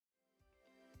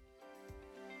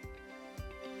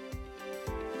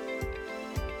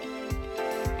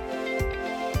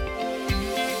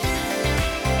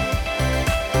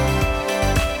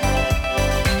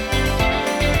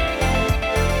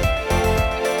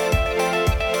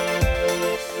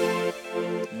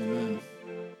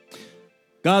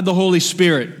God the Holy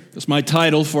Spirit. That's my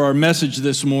title for our message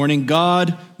this morning.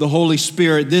 God the Holy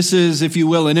Spirit. This is, if you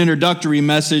will, an introductory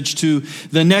message to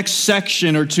the next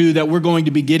section or two that we're going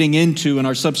to be getting into in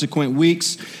our subsequent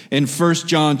weeks in 1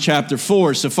 John chapter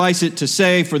 4. Suffice it to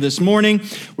say for this morning,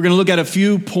 we're going to look at a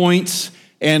few points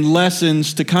and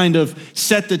lessons to kind of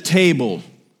set the table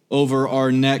over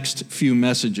our next few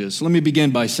messages. Let me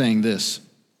begin by saying this.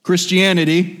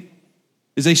 Christianity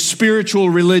is a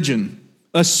spiritual religion.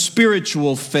 A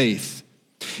spiritual faith.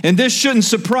 And this shouldn't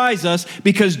surprise us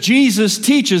because Jesus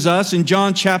teaches us in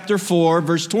John chapter 4,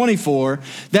 verse 24,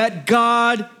 that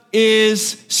God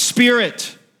is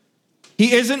spirit.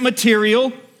 He isn't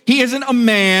material. He isn't a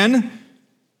man.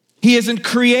 He isn't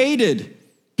created.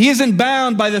 He isn't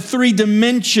bound by the three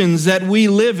dimensions that we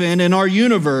live in our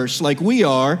universe like we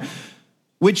are,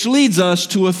 which leads us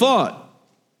to a thought.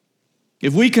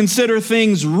 If we consider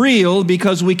things real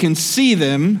because we can see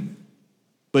them,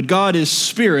 but God is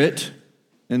spirit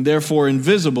and therefore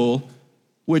invisible,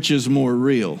 which is more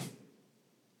real?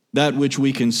 That which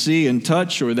we can see and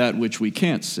touch or that which we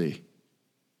can't see?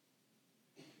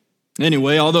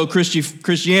 Anyway, although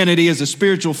Christianity is a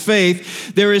spiritual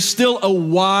faith, there is still a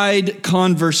wide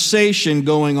conversation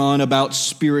going on about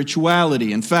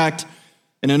spirituality. In fact,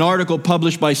 in an article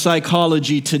published by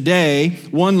Psychology Today,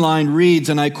 one line reads,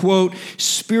 and I quote,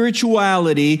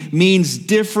 "Spirituality means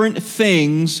different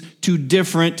things to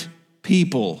different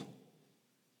people."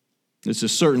 This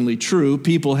is certainly true.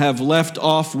 People have left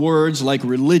off words like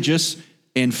religious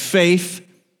and faith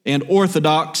and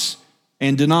orthodox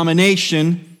and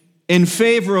denomination in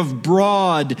favor of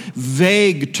broad,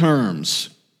 vague terms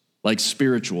like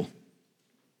spiritual.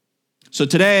 So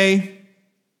today,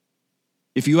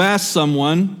 if you ask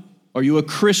someone, are you a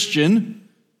Christian?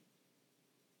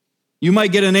 You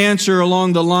might get an answer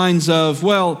along the lines of,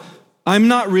 well, I'm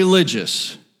not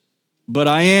religious, but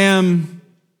I am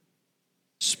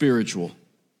spiritual.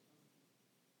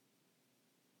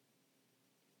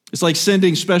 It's like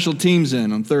sending special teams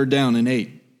in on 3rd down and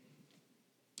 8.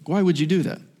 Why would you do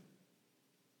that?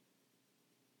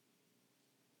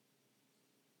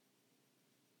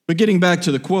 But getting back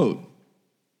to the quote,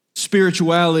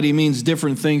 spirituality means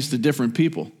different things to different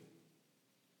people.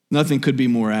 Nothing could be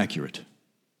more accurate.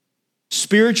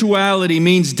 Spirituality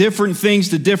means different things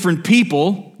to different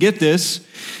people, get this,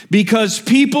 because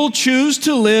people choose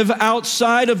to live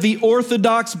outside of the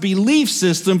orthodox belief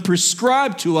system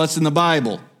prescribed to us in the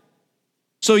Bible.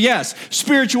 So yes,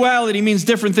 spirituality means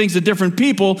different things to different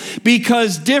people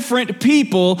because different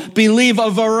people believe a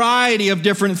variety of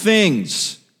different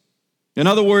things. In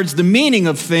other words, the meaning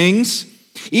of things,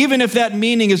 even if that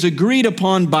meaning is agreed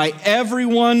upon by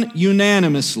everyone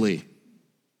unanimously,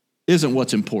 isn't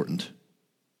what's important.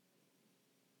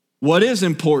 What is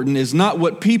important is not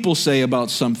what people say about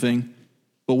something,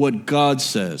 but what God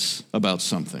says about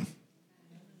something.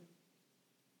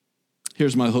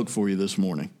 Here's my hook for you this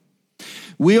morning.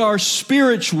 We are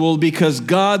spiritual because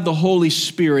God, the Holy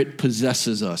Spirit,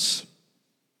 possesses us,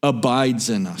 abides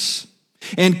in us,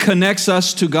 and connects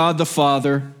us to God the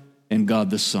Father and God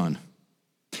the Son.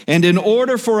 And in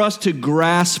order for us to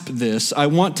grasp this, I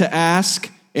want to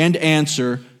ask and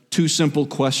answer two simple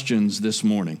questions this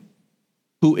morning.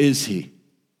 Who is he?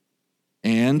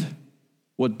 And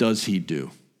what does he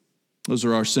do? Those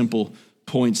are our simple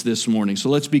points this morning. So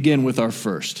let's begin with our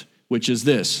first, which is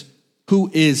this. Who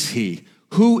is he?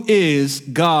 Who is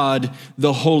God,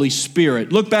 the Holy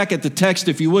Spirit? Look back at the text,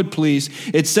 if you would, please.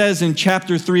 It says in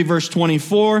chapter 3, verse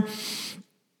 24,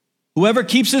 whoever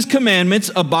keeps his commandments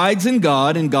abides in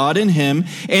God and God in him.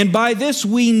 And by this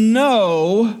we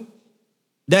know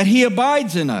that he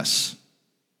abides in us,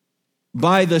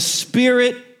 by the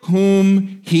Spirit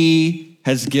whom he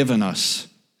has given us.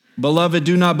 Beloved,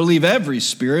 do not believe every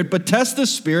spirit, but test the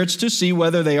spirits to see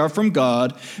whether they are from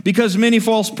God, because many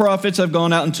false prophets have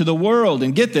gone out into the world.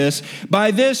 And get this,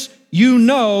 by this you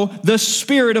know the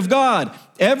Spirit of God.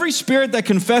 Every spirit that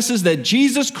confesses that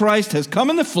Jesus Christ has come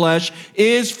in the flesh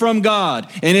is from God.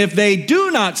 And if they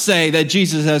do not say that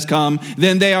Jesus has come,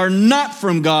 then they are not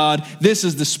from God. This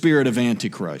is the spirit of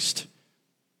Antichrist.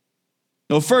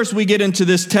 Now, first we get into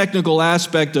this technical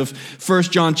aspect of 1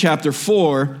 John chapter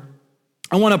 4.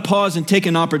 I want to pause and take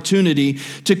an opportunity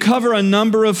to cover a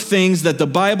number of things that the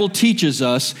Bible teaches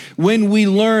us when we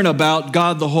learn about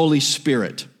God the Holy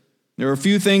Spirit. There are a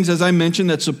few things, as I mentioned,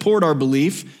 that support our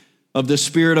belief of the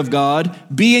Spirit of God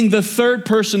being the third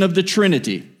person of the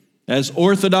Trinity. As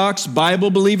Orthodox,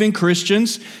 Bible-believing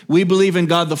Christians, we believe in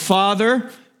God the Father,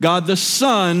 God the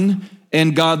Son,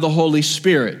 and God the Holy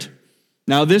Spirit.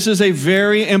 Now, this is a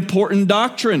very important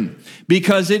doctrine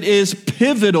because it is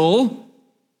pivotal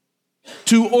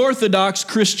to Orthodox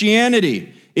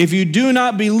Christianity. If you do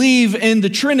not believe in the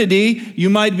Trinity, you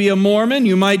might be a Mormon,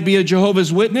 you might be a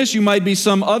Jehovah's Witness, you might be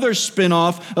some other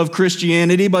spin-off of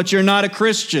Christianity, but you're not a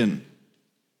Christian.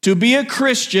 To be a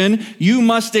Christian, you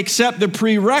must accept the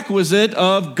prerequisite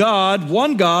of God,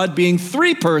 one God, being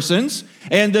three persons,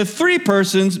 and the three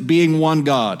persons being one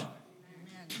God.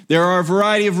 There are a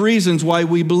variety of reasons why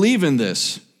we believe in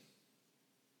this.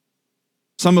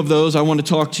 Some of those I want to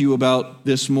talk to you about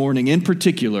this morning, in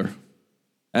particular,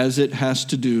 as it has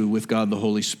to do with God the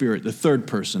Holy Spirit, the third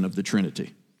person of the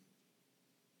Trinity.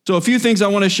 So a few things I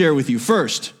want to share with you.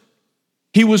 First,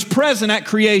 he was present at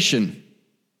creation.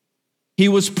 He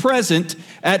was present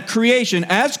at creation.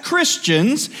 As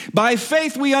Christians, by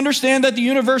faith, we understand that the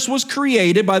universe was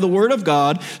created by the Word of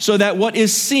God so that what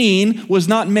is seen was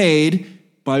not made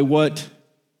by what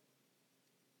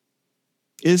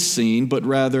is seen, but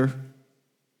rather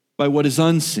by what is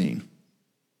unseen.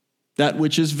 That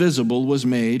which is visible was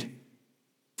made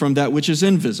from that which is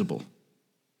invisible.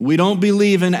 We don't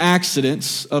believe in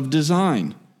accidents of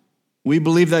design. We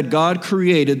believe that God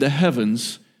created the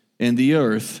heavens and the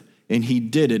earth, and he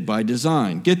did it by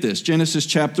design. Get this, Genesis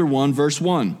chapter 1, verse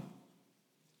 1.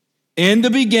 In the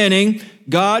beginning,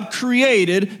 God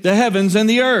created the heavens and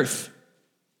the earth.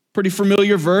 Pretty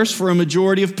familiar verse for a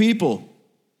majority of people.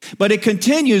 But it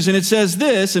continues and it says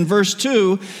this in verse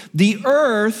 2, the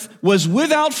earth was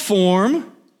without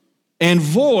form and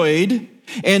void,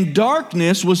 and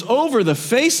darkness was over the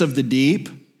face of the deep,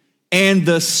 and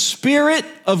the Spirit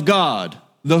of God,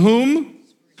 the whom?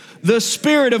 The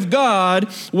Spirit of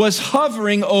God was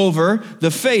hovering over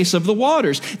the face of the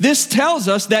waters. This tells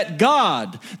us that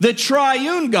God, the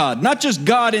triune God, not just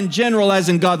God in general as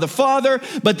in God the Father,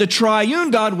 but the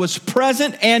triune God was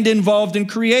present and involved in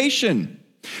creation.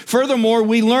 Furthermore,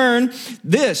 we learn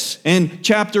this in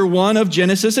chapter 1 of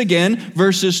Genesis again,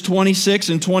 verses 26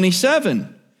 and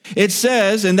 27. It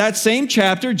says in that same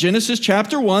chapter, Genesis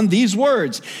chapter 1, these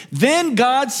words, then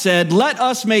God said, let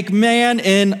us make man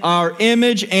in our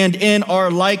image and in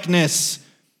our likeness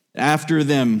after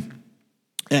them.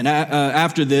 And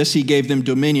after this, he gave them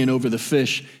dominion over the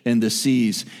fish and the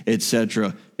seas,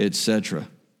 etc., etc.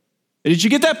 Did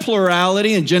you get that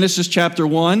plurality in Genesis chapter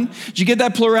 1? Did you get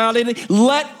that plurality?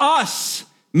 Let us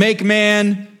make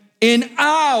man in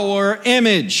our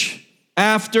image,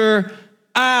 after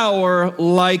our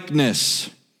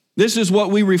likeness. This is what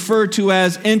we refer to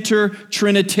as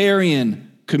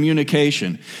inter-Trinitarian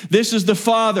communication. This is the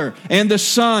Father and the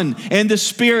Son and the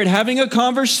Spirit having a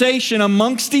conversation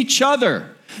amongst each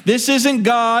other. This isn't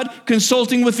God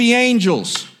consulting with the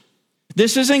angels.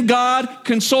 This isn't God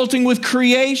consulting with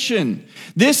creation.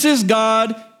 This is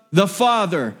God the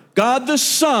Father, God the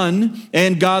Son,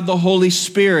 and God the Holy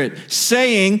Spirit,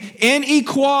 saying in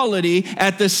equality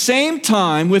at the same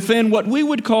time within what we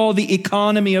would call the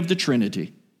economy of the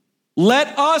Trinity.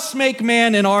 Let us make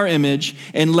man in our image,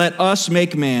 and let us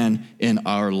make man in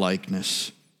our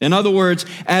likeness. In other words,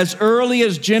 as early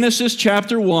as Genesis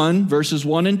chapter 1, verses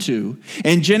 1 and 2,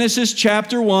 and Genesis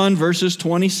chapter 1, verses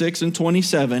 26 and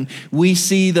 27, we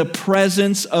see the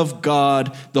presence of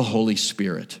God, the Holy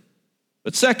Spirit.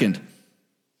 But second,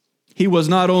 he was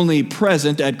not only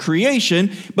present at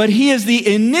creation, but he is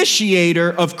the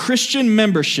initiator of Christian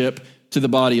membership to the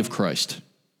body of Christ.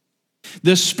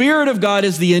 The Spirit of God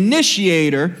is the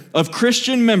initiator of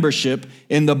Christian membership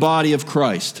in the body of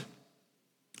Christ.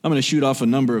 I'm going to shoot off a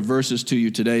number of verses to you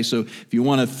today, so if you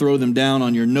want to throw them down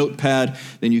on your notepad,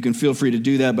 then you can feel free to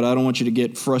do that, but I don't want you to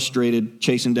get frustrated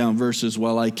chasing down verses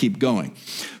while I keep going.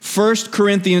 1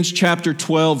 Corinthians chapter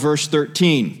 12, verse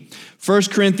 13. 1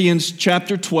 Corinthians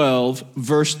chapter 12,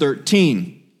 verse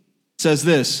 13 says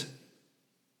this,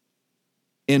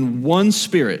 in one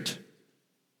Spirit,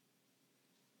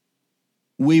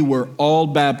 we were all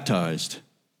baptized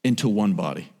into one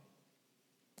body.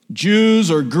 Jews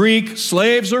or Greek,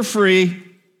 slaves or free,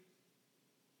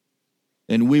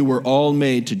 and we were all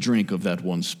made to drink of that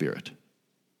one Spirit.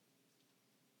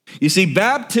 You see,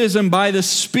 baptism by the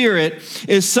Spirit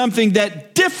is something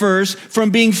that differs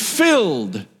from being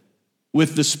filled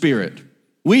with the Spirit.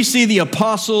 We see the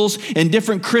apostles and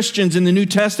different Christians in the New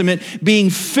Testament being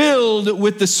filled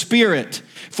with the Spirit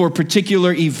for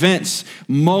particular events,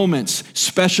 moments,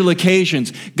 special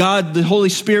occasions. God, the Holy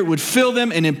Spirit, would fill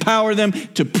them and empower them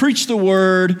to preach the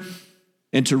word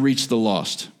and to reach the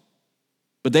lost.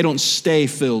 But they don't stay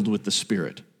filled with the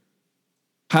Spirit.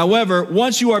 However,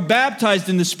 once you are baptized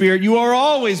in the Spirit, you are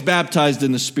always baptized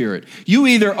in the Spirit. You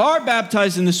either are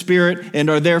baptized in the Spirit and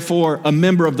are therefore a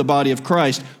member of the body of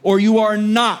Christ, or you are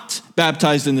not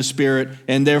baptized in the Spirit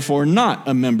and therefore not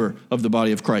a member of the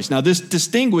body of Christ. Now, this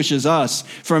distinguishes us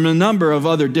from a number of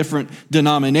other different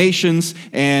denominations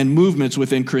and movements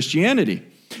within Christianity.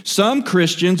 Some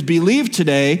Christians believe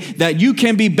today that you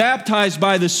can be baptized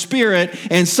by the Spirit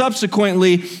and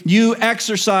subsequently you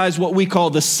exercise what we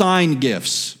call the sign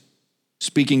gifts,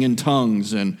 speaking in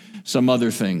tongues and some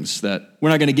other things that we're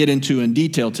not going to get into in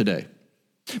detail today.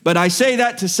 But I say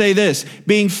that to say this: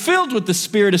 being filled with the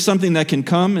Spirit is something that can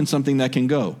come and something that can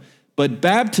go. But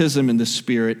baptism in the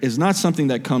Spirit is not something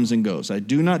that comes and goes. I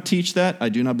do not teach that. I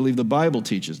do not believe the Bible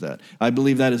teaches that. I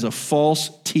believe that is a false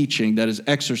teaching that is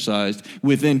exercised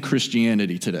within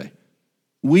Christianity today.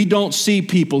 We don't see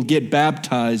people get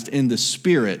baptized in the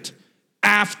Spirit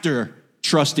after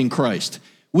trusting Christ.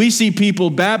 We see people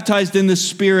baptized in the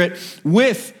Spirit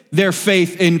with their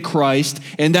faith in Christ,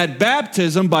 and that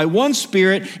baptism by one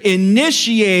Spirit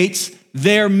initiates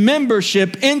their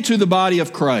membership into the body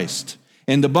of Christ.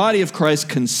 And the body of Christ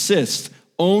consists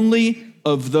only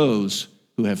of those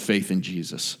who have faith in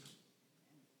Jesus.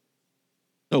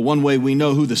 So one way we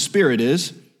know who the Spirit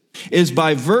is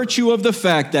by virtue of the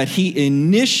fact that he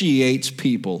initiates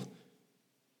people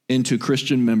into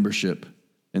Christian membership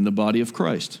in the body of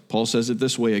Christ. Paul says it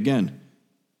this way again: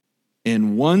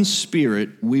 in one Spirit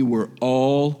we were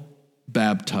all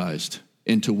baptized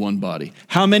into one body.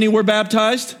 How many were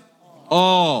baptized?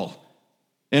 All.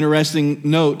 Interesting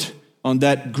note on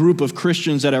that group of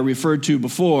Christians that I referred to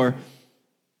before.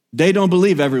 They don't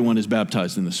believe everyone is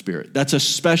baptized in the Spirit. That's a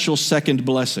special second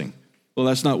blessing. Well,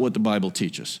 that's not what the Bible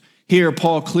teaches. Here,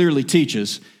 Paul clearly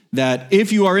teaches that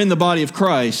if you are in the body of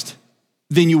Christ,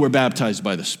 then you were baptized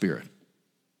by the Spirit.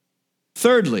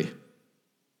 Thirdly,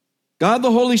 God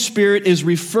the Holy Spirit is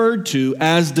referred to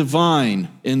as divine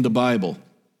in the Bible.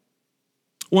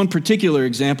 One particular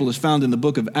example is found in the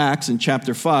book of Acts in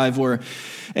chapter 5, where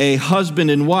a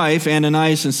husband and wife,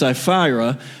 Ananias and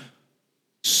Sapphira,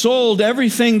 sold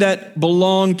everything that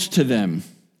belonged to them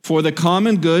for the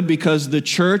common good, because the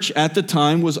church at the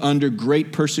time was under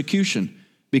great persecution.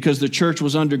 Because the church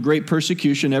was under great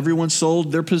persecution, everyone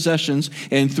sold their possessions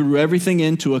and threw everything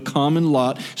into a common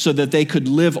lot so that they could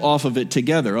live off of it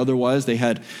together. Otherwise, they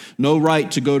had no right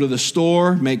to go to the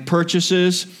store, make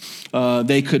purchases.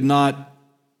 They could not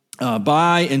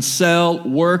buy and sell,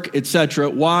 work, etc.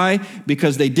 Why?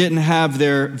 Because they didn't have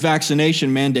their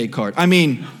vaccination mandate card. I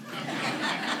mean,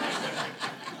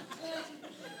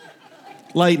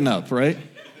 lighten up, right?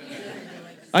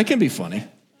 I can be funny.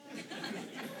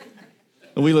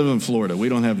 We live in Florida. We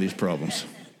don't have these problems.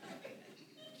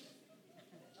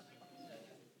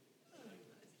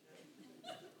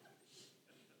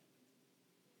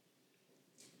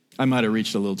 I might have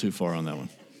reached a little too far on that one.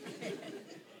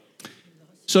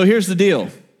 So here's the deal.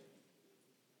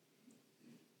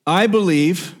 I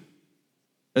believe,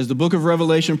 as the book of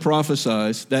Revelation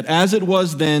prophesies, that as it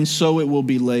was then, so it will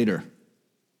be later.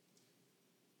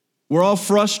 We're all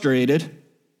frustrated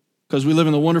because we live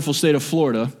in the wonderful state of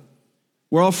Florida.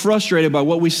 We're all frustrated by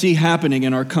what we see happening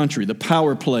in our country, the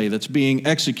power play that's being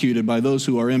executed by those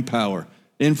who are in power,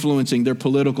 influencing their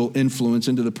political influence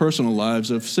into the personal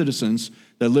lives of citizens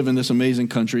that live in this amazing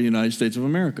country, United States of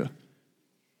America.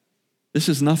 This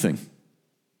is nothing.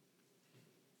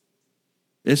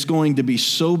 It's going to be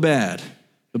so bad.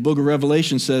 The book of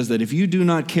Revelation says that if you do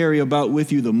not carry about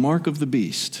with you the mark of the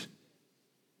beast,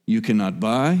 you cannot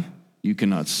buy, you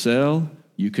cannot sell,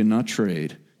 you cannot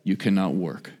trade, you cannot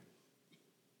work.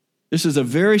 This is a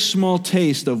very small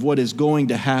taste of what is going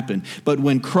to happen. But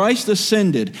when Christ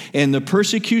ascended and the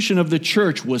persecution of the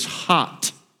church was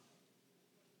hot,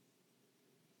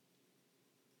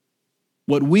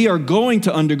 what we are going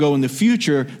to undergo in the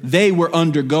future, they were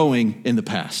undergoing in the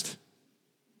past.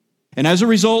 And as a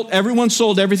result, everyone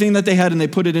sold everything that they had and they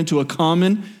put it into a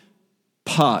common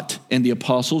pot, and the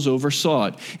apostles oversaw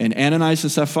it. And Ananias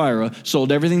and Sapphira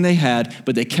sold everything they had,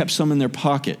 but they kept some in their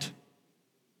pocket.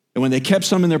 And when they kept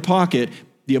some in their pocket,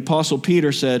 the apostle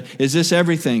Peter said, "Is this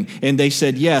everything?" And they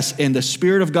said, "Yes." And the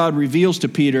Spirit of God reveals to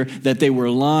Peter that they were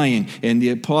lying. And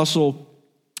the apostle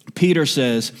Peter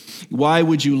says, "Why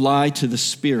would you lie to the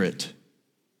Spirit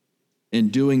in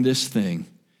doing this thing?"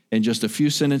 And just a few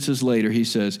sentences later, he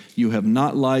says, "You have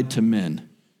not lied to men,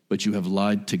 but you have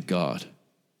lied to God."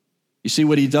 You see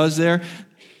what he does there?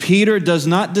 Peter does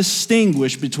not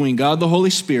distinguish between God the Holy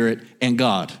Spirit and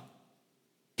God.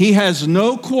 He has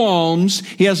no qualms,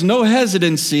 he has no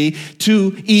hesitancy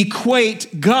to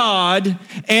equate God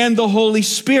and the Holy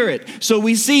Spirit. So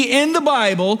we see in the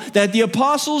Bible that the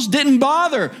apostles didn't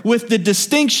bother with the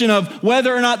distinction of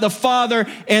whether or not the Father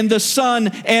and the Son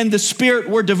and the Spirit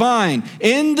were divine.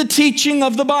 In the teaching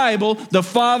of the Bible, the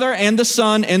Father and the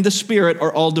Son and the Spirit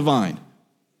are all divine,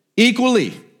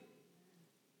 equally.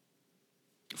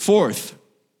 Fourth,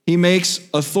 he makes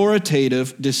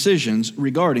authoritative decisions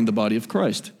regarding the body of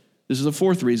Christ. This is the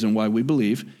fourth reason why we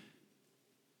believe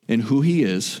in who he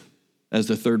is as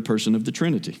the third person of the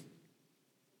Trinity.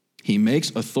 He makes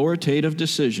authoritative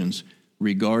decisions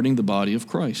regarding the body of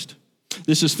Christ.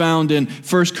 This is found in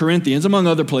 1 Corinthians, among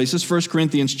other places, 1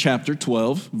 Corinthians chapter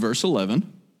 12, verse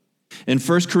 11. In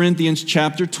 1 Corinthians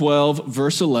chapter 12,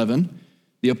 verse 11,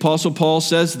 the Apostle Paul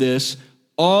says this: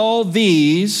 all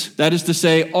these, that is to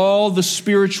say, all the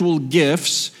spiritual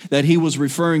gifts that he was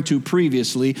referring to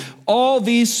previously, all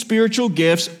these spiritual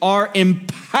gifts are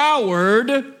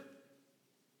empowered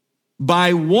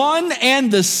by one and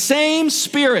the same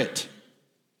Spirit,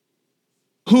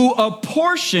 who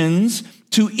apportions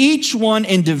to each one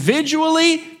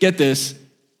individually, get this,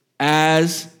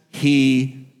 as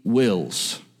he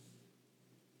wills.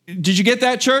 Did you get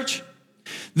that, church?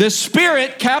 The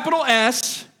Spirit, capital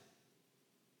S,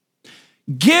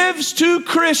 gives to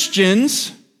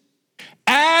Christians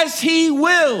as he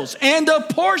wills and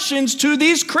apportions to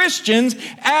these Christians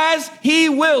as he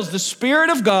wills. The Spirit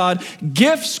of God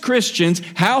gifts Christians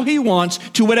how he wants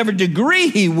to whatever degree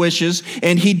he wishes,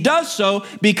 and he does so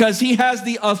because he has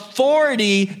the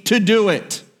authority to do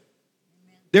it.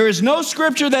 There is no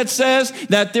scripture that says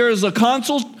that there is a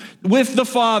consult with the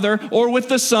Father or with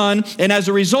the Son, and as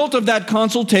a result of that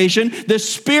consultation, the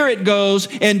Spirit goes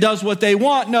and does what they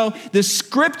want. No, the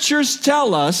scriptures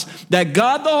tell us that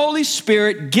God the Holy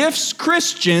Spirit gifts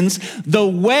Christians the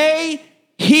way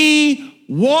he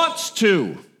wants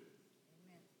to.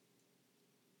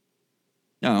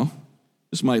 Now,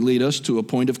 this might lead us to a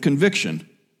point of conviction.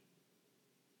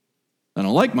 I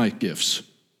don't like my gifts.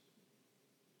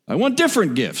 I want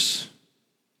different gifts.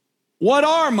 What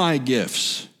are my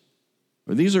gifts?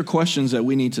 Well, these are questions that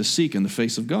we need to seek in the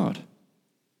face of God.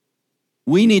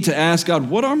 We need to ask God,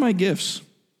 what are my gifts?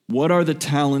 What are the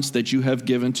talents that you have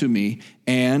given to me?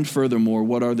 And furthermore,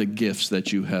 what are the gifts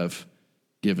that you have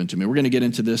given to me? We're going to get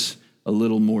into this a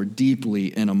little more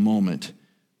deeply in a moment.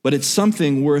 But it's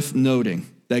something worth noting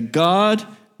that God,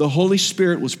 the Holy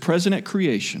Spirit, was present at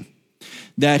creation,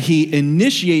 that he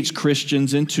initiates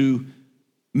Christians into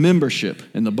membership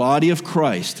in the body of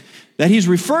Christ, that he's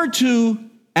referred to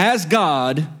as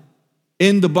God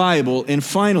in the Bible, and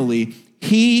finally,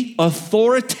 he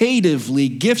authoritatively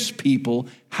gifts people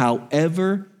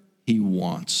however he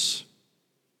wants.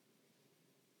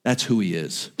 That's who he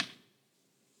is.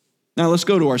 Now let's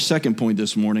go to our second point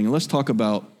this morning, and let's talk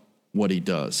about what he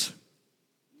does.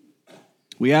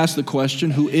 We asked the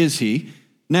question, who is he?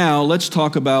 Now let's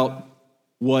talk about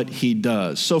what he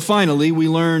does. So finally, we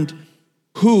learned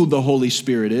who the Holy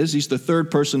Spirit is. He's the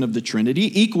third person of the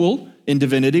Trinity, equal in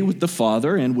divinity with the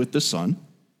Father and with the Son,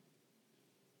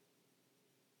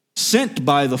 sent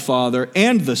by the Father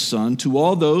and the Son to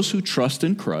all those who trust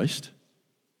in Christ.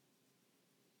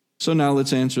 So now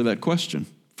let's answer that question.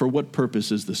 For what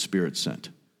purpose is the Spirit sent?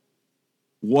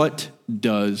 What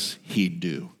does he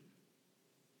do?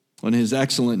 In his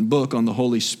excellent book on the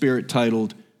Holy Spirit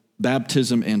titled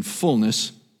Baptism and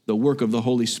Fullness, the Work of the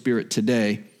Holy Spirit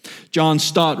Today, John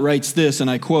Stott writes this, and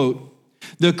I quote,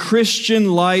 "The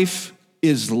Christian life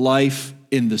is life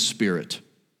in the Spirit.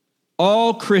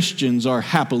 All Christians are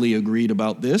happily agreed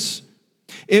about this.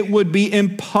 It would be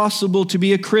impossible to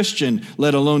be a Christian,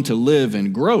 let alone to live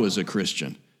and grow as a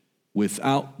Christian,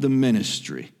 without the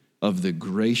ministry of the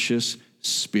gracious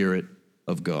Spirit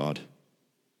of God.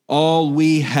 All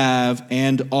we have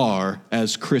and are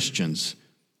as Christians,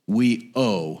 we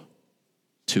owe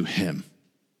to him."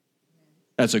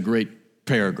 That's a great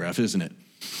paragraph, isn't it?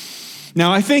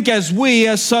 Now, I think as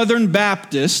Southern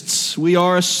Baptists, we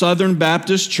are a Southern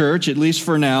Baptist church, at least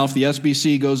for now. If the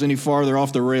SBC goes any farther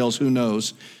off the rails, who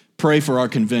knows? Pray for our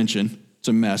convention. It's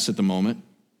a mess at the moment.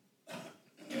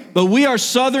 But we are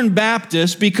Southern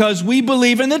Baptists because we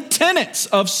believe in the tenets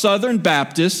of Southern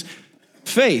Baptist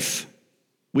faith.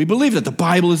 We believe that the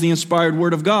Bible is the inspired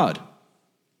word of God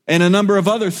and a number of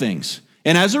other things.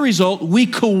 And as a result, we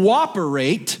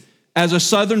cooperate as a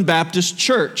Southern Baptist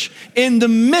church in the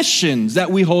missions that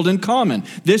we hold in common.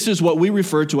 This is what we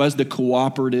refer to as the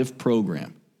cooperative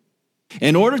program.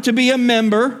 In order to be a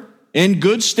member in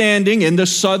good standing in the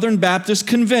Southern Baptist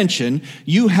Convention,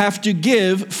 you have to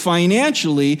give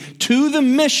financially to the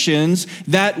missions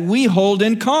that we hold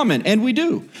in common, and we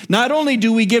do. Not only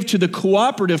do we give to the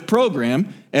cooperative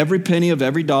program, every penny of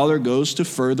every dollar goes to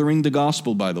furthering the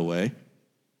gospel, by the way,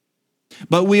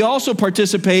 but we also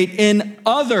participate in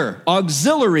other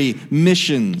auxiliary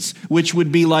missions, which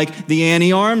would be like the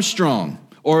Annie Armstrong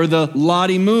or the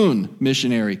Lottie Moon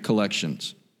missionary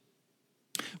collections.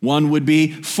 One would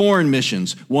be foreign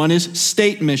missions. One is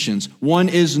state missions. One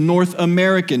is North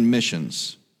American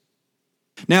missions.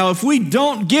 Now, if we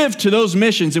don't give to those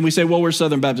missions and we say, well, we're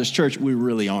Southern Baptist Church, we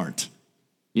really aren't.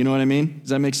 You know what I mean? Does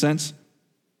that make sense?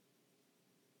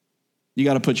 You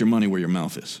got to put your money where your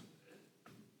mouth is.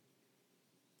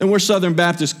 And we're Southern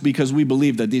Baptist because we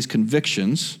believe that these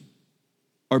convictions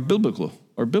are biblical.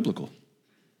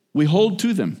 We hold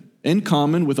to them in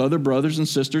common with other brothers and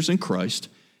sisters in Christ,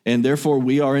 and therefore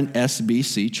we are an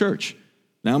SBC church.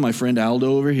 Now, my friend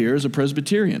Aldo over here is a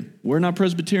Presbyterian. We're not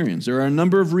Presbyterians. There are a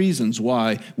number of reasons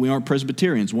why we aren't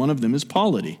Presbyterians. One of them is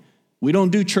polity. We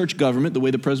don't do church government the way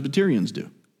the Presbyterians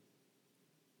do.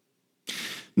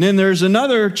 And then there's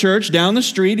another church down the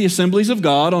street, the Assemblies of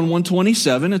God on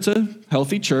 127. It's a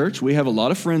healthy church. We have a lot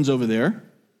of friends over there.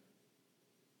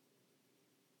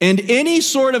 And any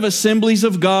sort of Assemblies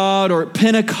of God or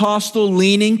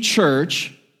Pentecostal-leaning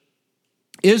church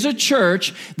is a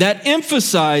church that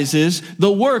emphasizes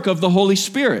the work of the Holy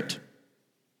Spirit.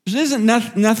 There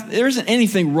isn't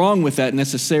anything wrong with that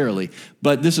necessarily,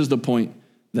 but this is the point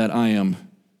that I am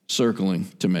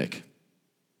circling to make.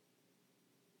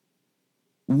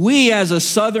 We as a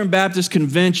Southern Baptist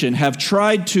Convention have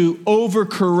tried to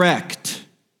overcorrect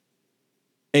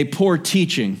a poor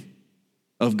teaching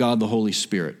of God the Holy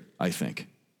Spirit, I think.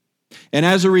 And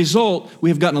as a result, we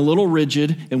have gotten a little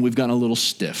rigid and we've gotten a little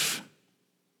stiff.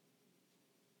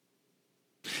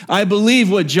 I believe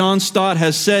what John Stott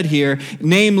has said here,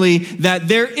 namely that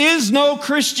there is no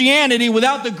Christianity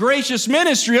without the gracious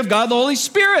ministry of God the Holy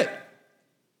Spirit.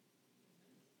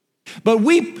 But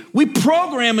we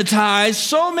programatize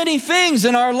so many things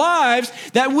in our lives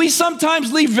that we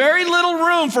sometimes leave very little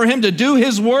room for him to do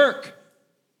his work.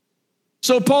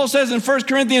 So Paul says in 1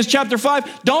 Corinthians chapter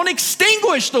 5, don't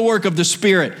extinguish the work of the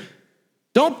Spirit.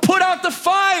 Don't put out the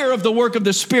fire of the work of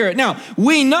the Spirit. Now,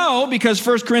 we know, because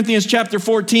 1 Corinthians chapter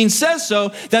 14 says so,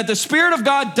 that the Spirit of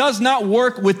God does not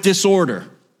work with disorder.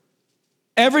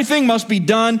 Everything must be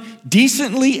done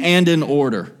decently and in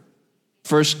order.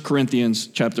 1 Corinthians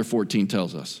chapter 14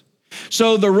 tells us.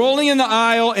 So the rolling in the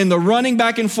aisle and the running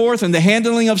back and forth and the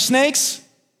handling of snakes,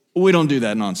 we don't do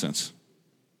that nonsense.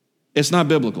 It's not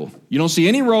biblical. You don't see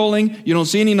any rolling, you don't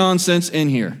see any nonsense in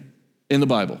here, in the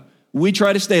Bible. We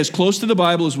try to stay as close to the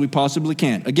Bible as we possibly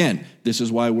can. Again, this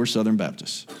is why we're Southern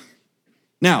Baptists.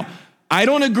 Now, I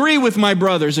don't agree with my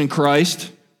brothers in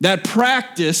Christ that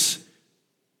practice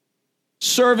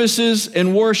services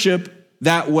and worship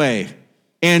that way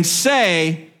and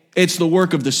say it's the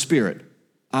work of the Spirit.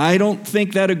 I don't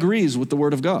think that agrees with the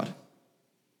Word of God.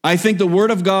 I think the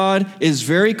Word of God is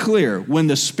very clear. When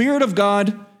the Spirit of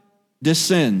God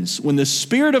descends, when the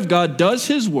Spirit of God does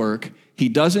his work, he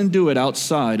doesn't do it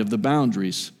outside of the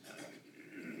boundaries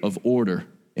of order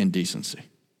and decency.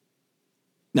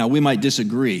 Now, we might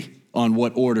disagree on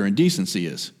what order and decency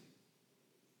is.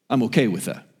 I'm okay with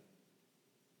that.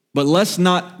 But let's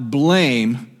not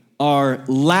blame our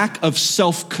lack of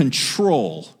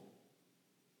self-control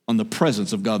on the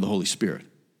presence of God the Holy Spirit.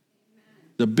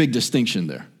 The big distinction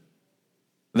there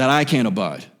that I can't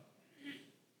abide,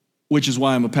 which is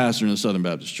why I'm a pastor in the Southern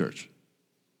Baptist Church.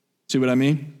 See what I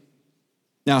mean?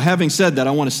 Now, having said that,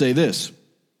 I want to say this.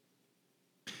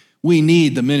 We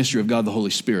need the ministry of God the Holy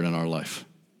Spirit in our life.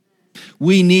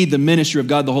 We need the ministry of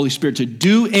God the Holy Spirit to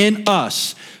do in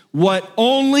us what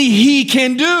only he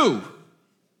can do.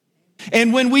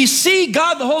 And when we see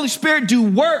God the Holy Spirit do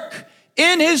work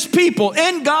in his people,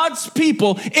 in God's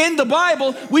people, in the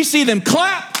Bible, we see them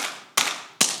clap.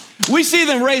 We see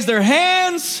them raise their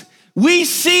hands. We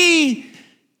see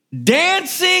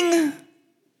dancing.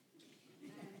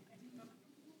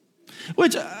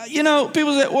 Which,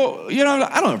 people say, well, I don't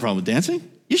have a problem with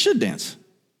dancing. You should dance.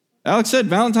 Alex said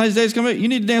Valentine's Day is coming. You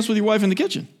need to dance with your wife in the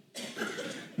kitchen.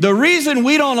 The reason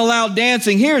we don't allow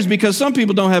dancing here is because some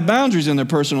people don't have boundaries in their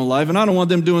personal life, and I don't want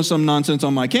them doing some nonsense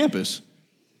on my campus.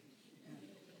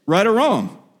 Right or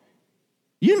wrong?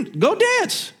 You go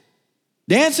dance.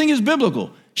 Dancing is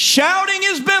biblical. Shouting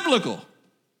is biblical.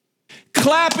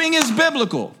 Clapping is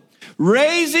biblical.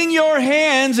 Raising your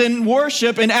hands in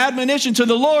worship and admonition to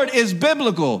the Lord is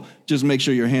biblical. Just make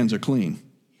sure your hands are clean.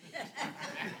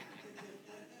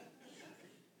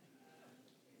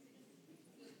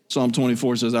 Psalm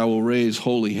 24 says, I will raise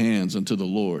holy hands unto the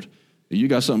Lord. If you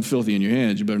got something filthy in your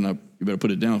hands, you better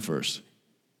put it down first.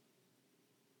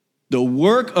 The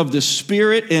work of the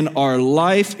Spirit in our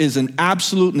life is an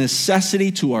absolute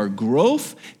necessity to our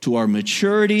growth, to our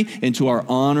maturity, and to our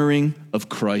honoring of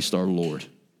Christ our Lord.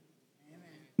 Amen.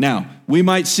 Now, we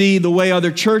might see the way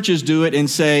other churches do it and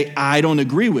say, I don't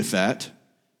agree with that,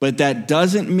 but that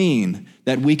doesn't mean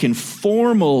that we can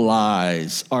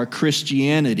formalize our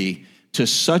Christianity to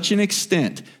such an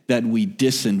extent that we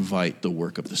disinvite the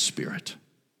work of the Spirit.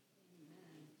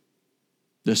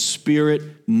 The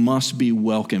Spirit must be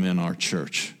welcome in our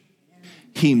church.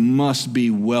 He must be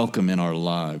welcome in our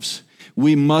lives.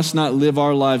 We must not live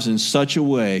our lives in such a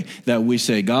way that we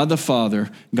say, God the Father,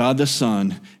 God the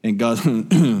Son, and God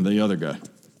the other guy,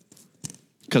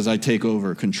 because I take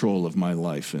over control of my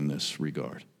life in this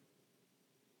regard.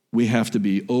 We have to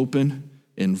be open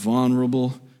and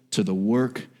vulnerable to the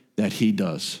work that he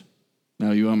does.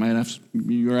 Now,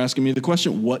 you're asking me the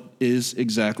question, what is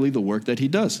exactly the work that he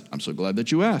does? I'm so glad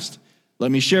that you asked.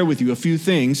 Let me share with you a few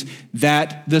things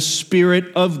that the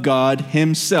Spirit of God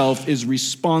himself is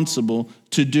responsible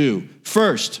to do.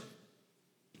 First,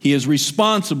 he is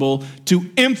responsible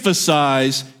to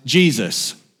emphasize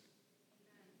Jesus.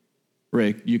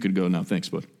 Ray, you could go now. Thanks,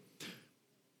 bud.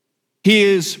 He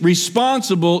is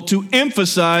responsible to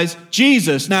emphasize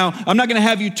Jesus. Now, I'm not going to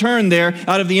have you turn there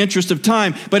out of the interest of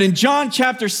time, but in John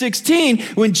chapter 16,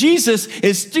 when Jesus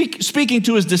is speaking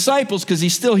to his disciples, because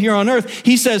he's still here on earth,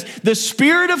 he says, the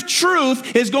Spirit of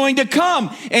truth is going to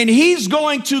come, and he's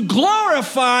going to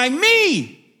glorify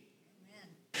me.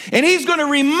 And he's going to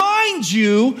remind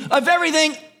you of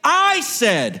everything I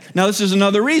said. Now, this is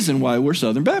another reason why we're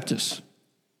Southern Baptists.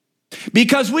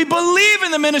 Because we believe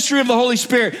in the ministry of the Holy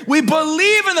Spirit. We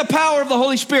believe in the power of the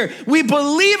Holy Spirit. We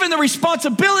believe in the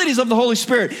responsibilities of the Holy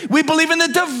Spirit. We believe in the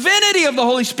divinity of the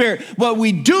Holy Spirit. But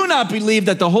we do not believe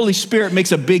that the Holy Spirit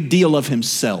makes a big deal of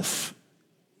himself.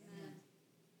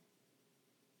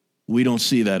 We don't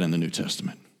see that in the New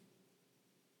Testament.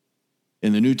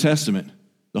 In the New Testament,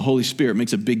 the Holy Spirit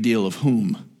makes a big deal of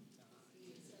whom?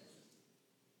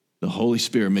 The Holy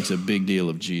Spirit makes a big deal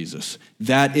of Jesus.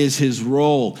 That is his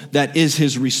role. That is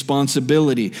his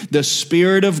responsibility. The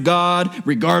Spirit of God,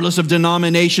 regardless of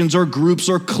denominations or groups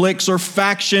or cliques or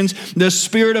factions, the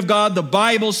Spirit of God, the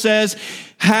Bible says,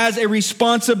 has a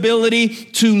responsibility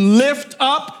to lift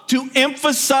up, to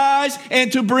emphasize,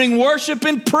 and to bring worship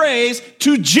and praise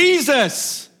to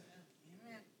Jesus.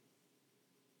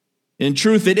 In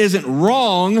truth, it isn't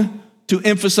wrong to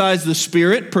emphasize the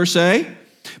Spirit per se,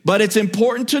 but it's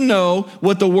important to know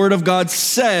what the Word of God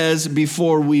says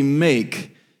before we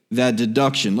make that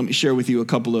deduction. Let me share with you a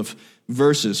couple of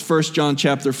verses. 1 John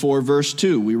chapter 4, verse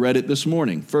 2. We read it this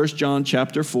morning. 1 John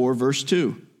chapter 4, verse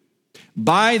 2.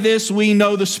 By this we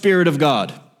know the Spirit of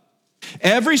God.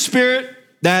 Every spirit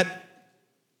that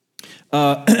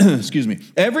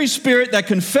every spirit that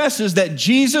confesses that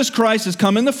Jesus Christ has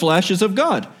come in the flesh is of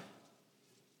God.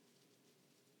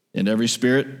 And every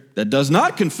spirit that does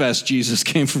not confess Jesus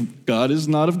came from God is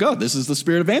not of God. This is the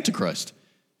spirit of Antichrist.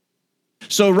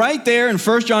 So right there in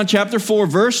 1 John chapter 4,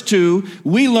 verse 2,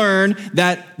 we learn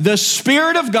that the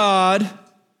Spirit of God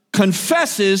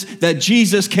confesses that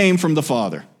Jesus came from the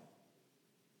Father.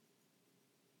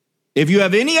 If you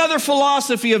have any other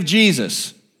philosophy of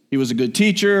Jesus, he was a good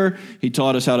teacher, he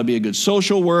taught us how to be a good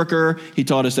social worker, he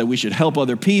taught us that we should help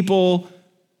other people,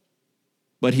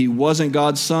 but he wasn't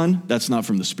God's son, that's not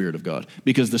from the Spirit of God.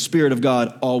 Because the Spirit of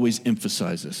God always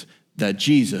emphasizes that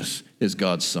Jesus is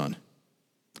God's son.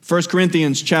 1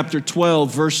 Corinthians chapter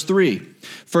 12, verse 3.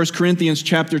 1 Corinthians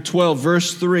chapter 12,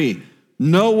 verse 3.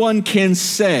 No one can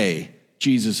say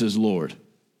Jesus is Lord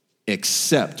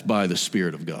except by the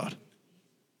Spirit of God.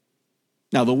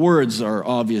 Now, the words are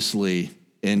obviously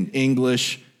in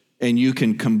English, and you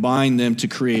can combine them to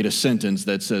create a sentence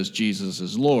that says Jesus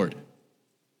is Lord.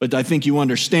 But I think you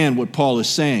understand what Paul is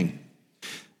saying.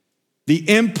 The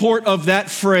import of that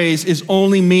phrase is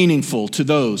only meaningful to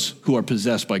those who are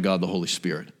possessed by God the Holy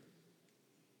Spirit.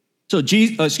 So,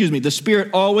 the Spirit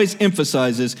always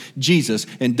emphasizes Jesus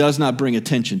and does not bring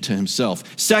attention to himself.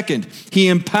 Second, he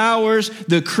empowers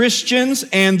the Christians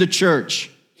and the church.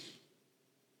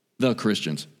 The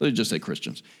Christians. Let me just say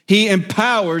Christians. He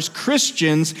empowers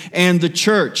Christians and the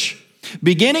church.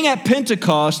 Beginning at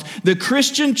Pentecost, the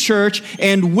Christian church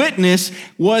and witness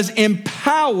was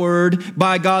empowered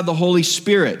by God the Holy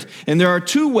Spirit. And there are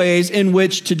two ways in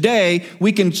which today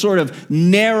we can sort of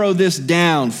narrow this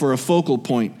down for a focal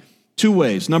point. Two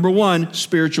ways. Number one,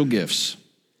 spiritual gifts.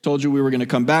 Told you we were going to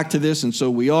come back to this, and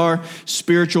so we are.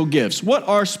 Spiritual gifts. What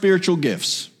are spiritual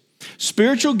gifts?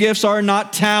 Spiritual gifts are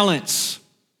not talents.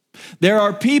 There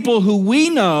are people who we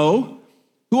know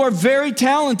who are very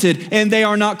talented, and they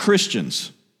are not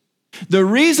Christians. The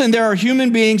reason there are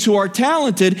human beings who are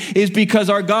talented is because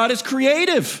our God is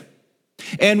creative.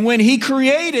 And when he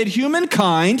created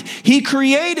humankind, he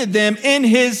created them in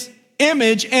his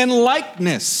image and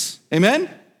likeness. Amen?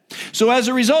 So as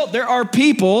a result, there are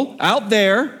people out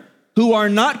there who are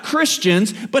not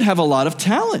Christians but have a lot of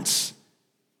talents.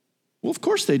 Well, of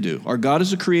course they do. Our God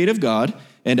is a creative God,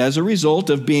 and as a result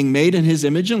of being made in his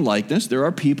image and likeness, there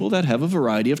are people that have a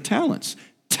variety of talents.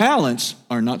 Talents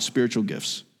are not spiritual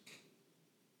gifts.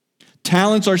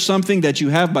 Talents are something that you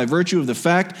have by virtue of the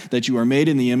fact that you are made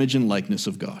in the image and likeness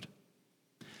of God.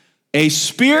 A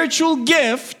spiritual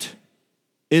gift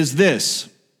is this: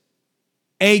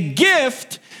 a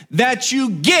gift that you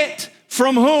get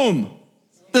from whom?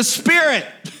 The Spirit.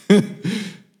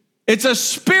 It's a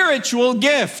spiritual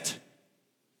gift.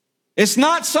 It's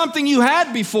not something you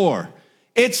had before.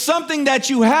 It's something that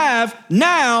you have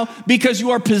now because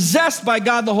you are possessed by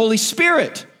God the Holy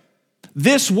Spirit.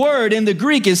 This word in the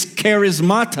Greek is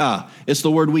charismata. It's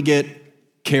the word we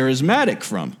get charismatic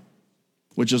from,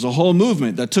 which is a whole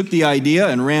movement that took the idea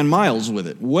and ran miles with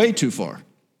it. Way too far.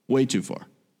 Way too far.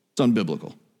 It's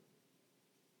unbiblical.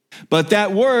 But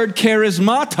that word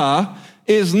charismata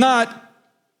is not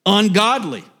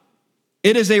ungodly.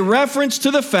 It is a reference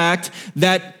to the fact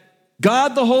that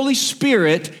God the Holy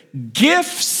Spirit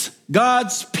gifts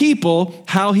God's people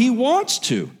how he wants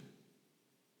to.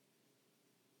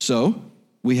 So,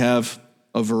 we have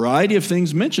a variety of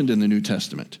things mentioned in the New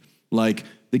Testament, like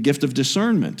the gift of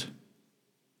discernment,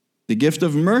 the gift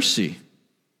of mercy,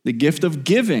 the gift of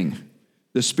giving,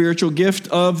 the spiritual gift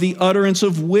of the utterance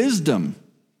of wisdom.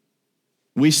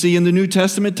 We see in the New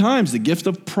Testament times the gift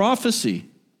of prophecy,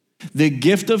 the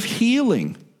gift of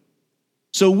healing.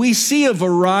 So we see a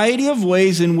variety of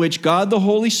ways in which God the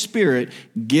Holy Spirit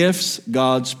gifts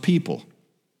God's people.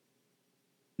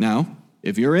 Now,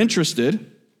 if you're interested,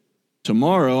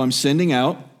 tomorrow I'm sending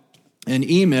out an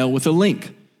email with a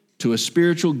link to a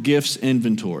spiritual gifts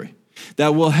inventory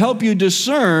that will help you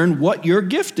discern what your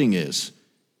gifting is.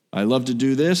 I love to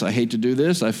do this. I hate to do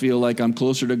this. I feel like I'm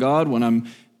closer to God when I'm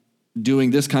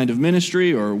doing this kind of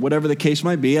ministry or whatever the case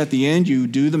might be. At the end, you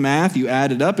do the math, you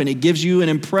add it up, and it gives you an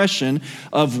impression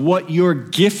of what your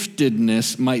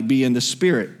giftedness might be in the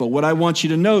Spirit. But what I want you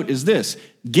to note is this: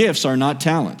 gifts are not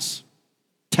talents.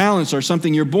 Talents are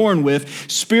something you're born with.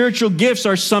 Spiritual gifts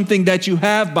are something that you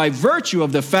have by virtue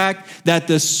of the fact that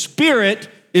the Spirit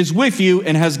is with you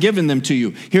and has given them to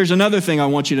you. Here's another thing I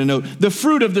want you to note: the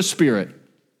fruit of the Spirit.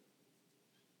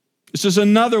 This is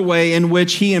another way in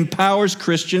which he empowers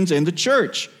Christians and the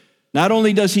church. Not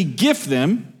only does he gift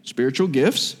them spiritual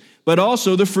gifts, but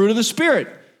also the fruit of the Spirit.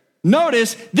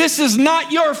 Notice, this is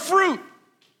not your fruit.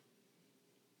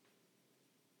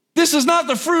 This is not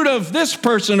the fruit of this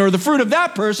person or the fruit of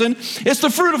that person. It's the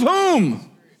fruit of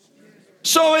whom?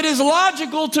 So it is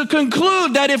logical to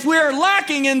conclude that if we're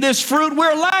lacking in this fruit,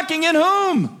 we're lacking in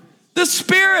whom? The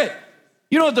Spirit.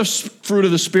 You know what the fruit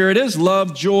of the Spirit is?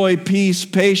 Love, joy, peace,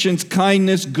 patience,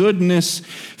 kindness, goodness,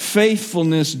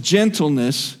 faithfulness,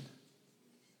 gentleness,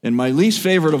 and my least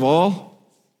favorite of all,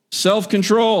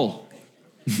 self-control.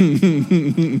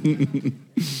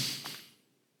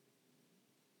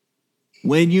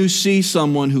 When you see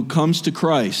someone who comes to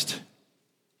Christ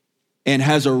and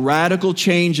has a radical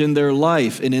change in their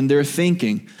life and in their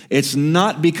thinking, it's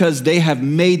not because they have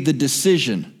made the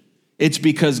decision. It's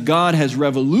because God has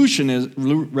revolutionized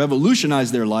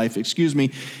their life,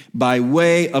 by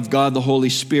way of God the Holy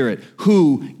Spirit,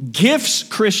 who gifts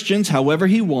Christians however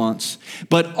he wants,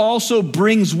 but also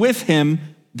brings with him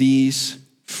these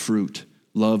fruit: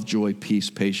 love, joy, peace,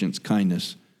 patience,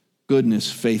 kindness,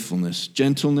 goodness, faithfulness,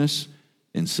 gentleness,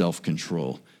 and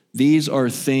self-control. These are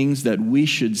things that we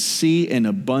should see in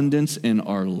abundance in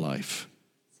our life.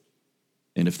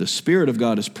 And if the Spirit of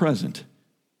God is present,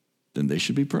 then they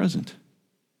should be present.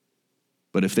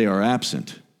 But if they are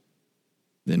absent,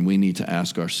 then we need to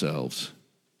ask ourselves,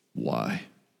 why?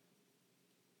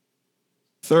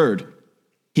 Third,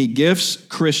 he gifts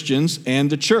Christians and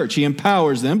the church. He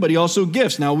empowers them, but he also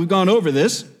gifts. Now, we've gone over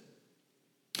this,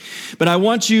 but I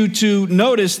want you to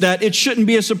notice that it shouldn't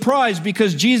be a surprise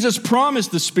because Jesus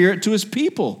promised the Spirit to his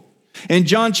people. In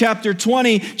John chapter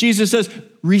 20, Jesus says,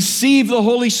 receive the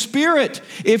Holy Spirit.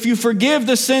 If you forgive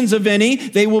the sins of any,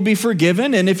 they will be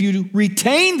forgiven. And if you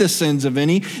retain the sins of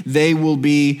any, they will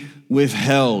be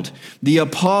withheld. The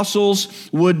apostles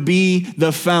would be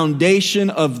the foundation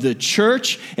of the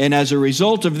church. And as a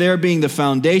result of their being the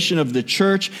foundation of the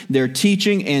church, their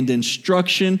teaching and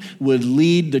instruction would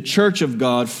lead the church of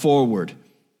God forward.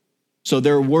 So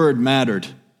their word mattered.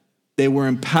 They were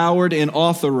empowered and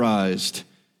authorized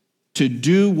to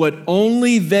do what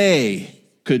only they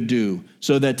could do,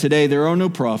 so that today there are no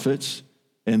prophets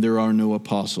and there are no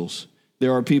apostles.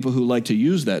 There are people who like to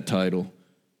use that title,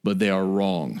 but they are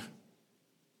wrong.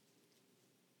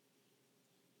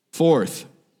 Fourth,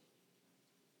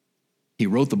 he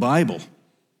wrote the Bible,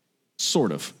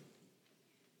 sort of.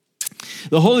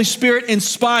 The Holy Spirit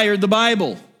inspired the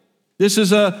Bible. This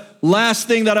is a last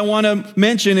thing that I want to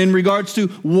mention in regards to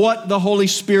what the Holy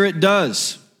Spirit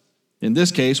does. In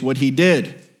this case, what he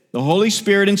did. The Holy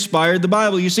Spirit inspired the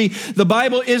Bible. You see, the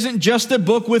Bible isn't just a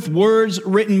book with words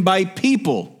written by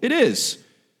people. It is.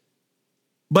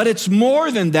 But it's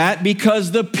more than that,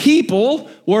 because the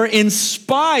people were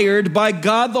inspired by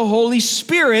God the Holy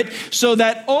Spirit, so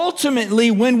that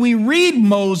ultimately when we read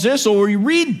Moses or we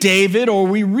read David or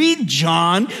we read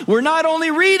John, we're not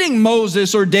only reading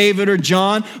Moses or David or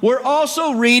John, we're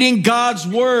also reading God's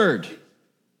Word.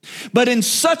 But in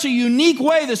such a unique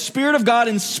way, the Spirit of God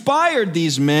inspired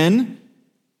these men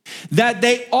that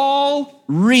they all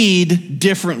read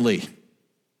differently.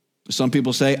 Some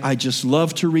people say, I just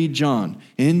love to read John.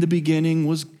 In the beginning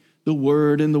was the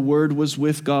Word, and the Word was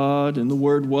with God, and the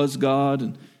Word was God,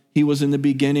 and he was in the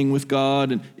beginning with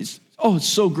God. And it's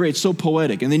so great, so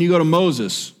poetic. And then you go to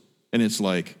Moses, and it's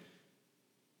like,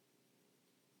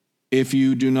 if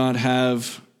you do not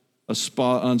have a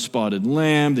unspotted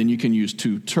lamb, then you can use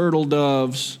 2 turtle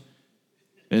doves.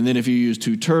 And then if you use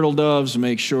 2 turtle doves,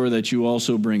 make sure that you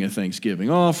also bring a Thanksgiving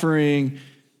offering.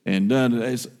 And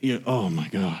oh my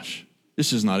gosh,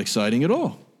 this is not exciting at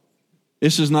all.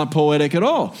 This is not poetic at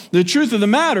all. The truth of the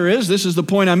matter is, this is the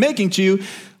point I'm making to you,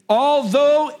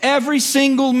 although every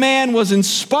single man was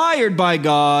inspired by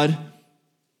God,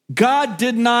 God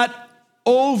did not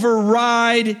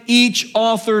override each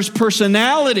author's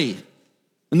personality.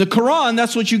 In the Quran,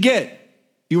 that's what you get.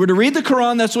 If you were to read the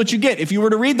Quran, that's what you get. If you were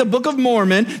to read the Book of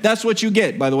Mormon, that's what you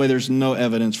get. By the way, there's no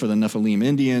evidence for the Nephilim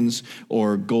Indians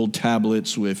or gold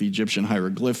tablets with Egyptian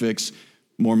hieroglyphics.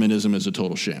 Mormonism is a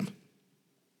total sham.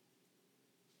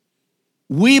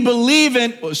 We believe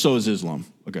in, so is Islam.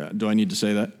 Okay, do I need to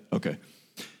say that? Okay.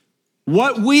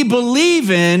 What we believe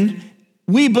in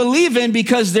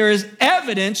because there is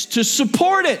evidence to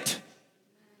support it.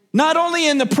 Not only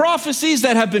in the prophecies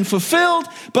that have been fulfilled,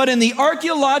 but in the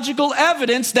archaeological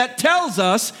evidence that tells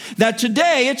us that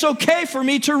today it's okay for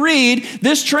me to read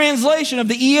this translation of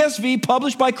the ESV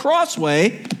published by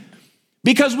Crossway,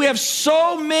 because we have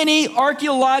so many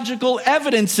archaeological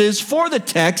evidences for the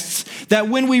texts that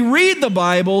when we read the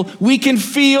Bible, we can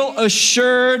feel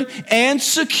assured and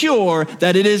secure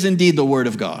that it is indeed the Word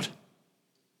of God.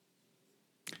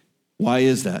 Why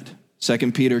is that?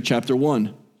 2 Peter chapter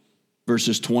 1.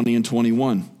 Verses 20 and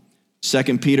 21.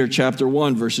 2 Peter chapter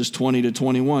 1, verses 20 to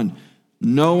 21.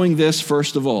 Knowing this,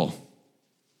 first of all,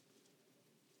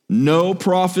 no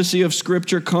prophecy of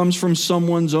Scripture comes from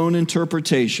someone's own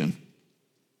interpretation,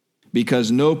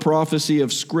 because no prophecy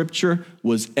of Scripture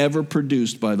was ever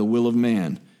produced by the will of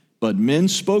man, but men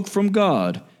spoke from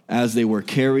God as they were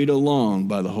carried along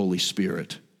by the Holy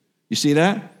Spirit. You see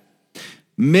that?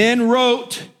 Men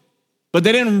wrote, but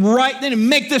they didn't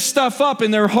make this stuff up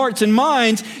in their hearts and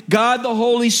minds. God, the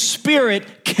Holy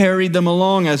Spirit, carried them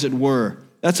along, as it were.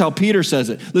 That's how Peter says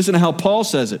it. Listen to how Paul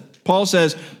says it. Paul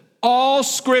says, all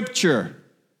Scripture,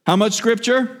 how much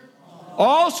Scripture?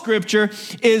 All Scripture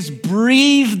is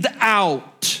breathed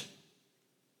out.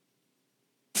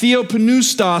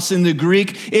 Theopneustos in the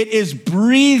Greek, it is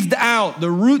breathed out. The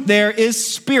root there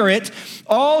is spirit.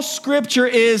 All Scripture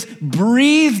is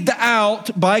breathed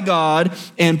out by God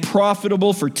and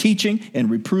profitable for teaching and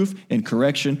reproof and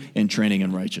correction and training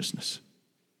in righteousness.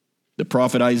 The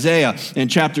prophet Isaiah in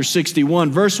chapter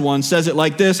 61, verse 1 says it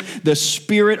like this: the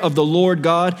Spirit of the Lord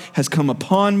God has come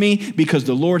upon me, because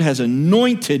the Lord has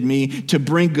anointed me to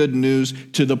bring good news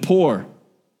to the poor.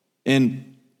 In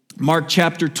Mark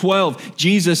chapter 12,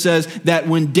 Jesus says that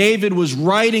when David was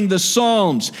writing the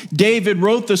Psalms, David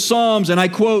wrote the Psalms, and I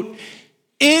quote,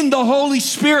 in the Holy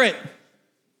Spirit.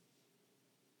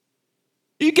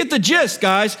 You get the gist,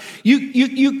 guys.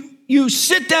 You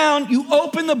sit down, you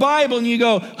open the Bible, and you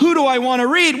go, who do I want to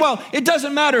read? Well, it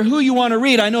doesn't matter who you want to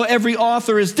read. I know every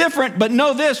author is different, but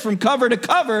know this, from cover to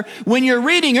cover, when you're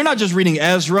reading, you're not just reading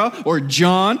Ezra or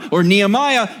John or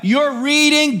Nehemiah. You're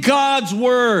reading God's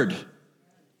Word.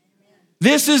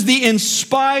 This is the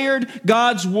inspired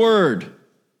God's Word,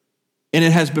 and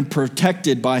it has been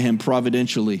protected by Him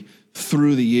providentially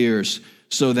through the years,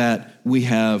 so that we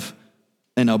have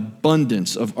an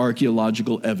abundance of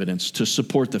archaeological evidence to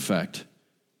support the fact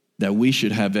that we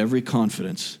should have every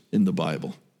confidence in the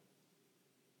Bible.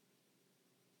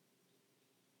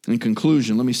 In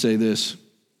conclusion, let me say this.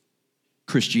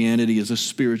 Christianity is a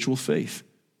spiritual faith.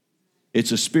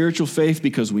 It's a spiritual faith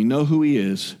because we know who he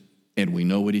is and we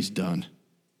know what he's done.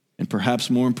 And perhaps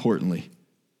more importantly,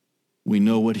 we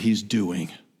know what he's doing.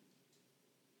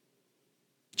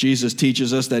 Jesus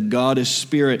teaches us that God is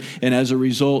spirit, and as a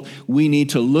result, we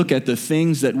need to look at the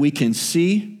things that we can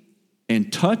see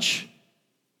and touch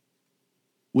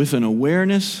with an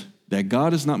awareness that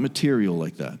God is not material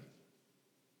like that.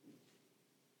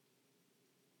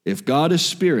 If God is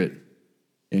spirit,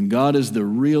 and God is the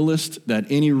realest that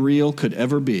any real could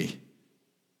ever be,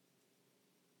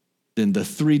 then the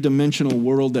three-dimensional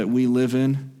world that we live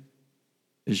in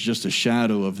is just a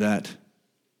shadow of that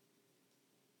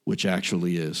which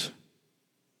actually is.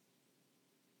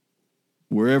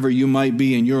 Wherever you might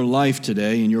be in your life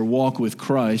today, in your walk with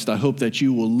Christ, I hope that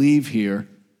you will leave here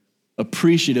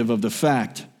appreciative of the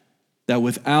fact that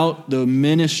without the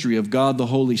ministry of God the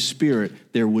Holy Spirit,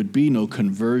 there would be no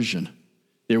conversion.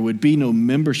 There would be no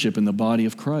membership in the body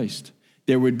of Christ.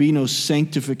 There would be no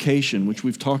sanctification, which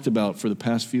we've talked about for the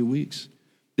past few weeks.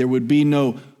 There would be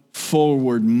no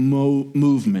forward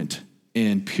movement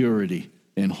in purity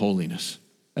and holiness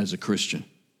as a Christian.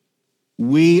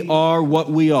 We are what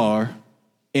we are,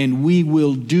 and we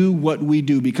will do what we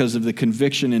do because of the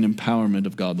conviction and empowerment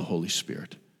of God the Holy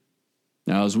Spirit.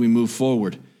 Now, as we move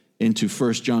forward into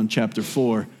 1 John chapter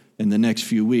 4 in the next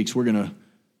few weeks, we're going to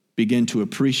begin to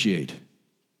appreciate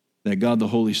that God the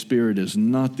Holy Spirit is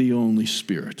not the only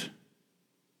spirit,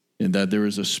 and that there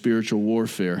is a spiritual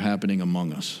warfare happening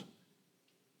among us.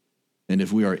 And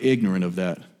if we are ignorant of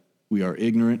that, we are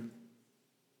ignorant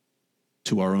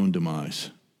to our own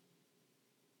demise.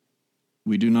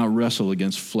 We do not wrestle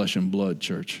against flesh and blood,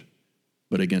 church,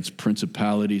 but against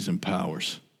principalities and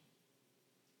powers.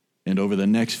 And over the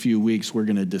next few weeks, we're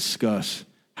going to discuss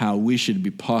how we should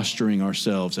be posturing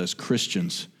ourselves as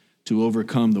Christians to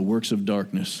overcome the works of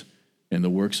darkness and the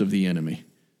works of the enemy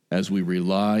as we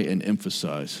rely and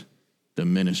emphasize the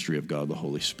ministry of God the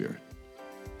Holy Spirit.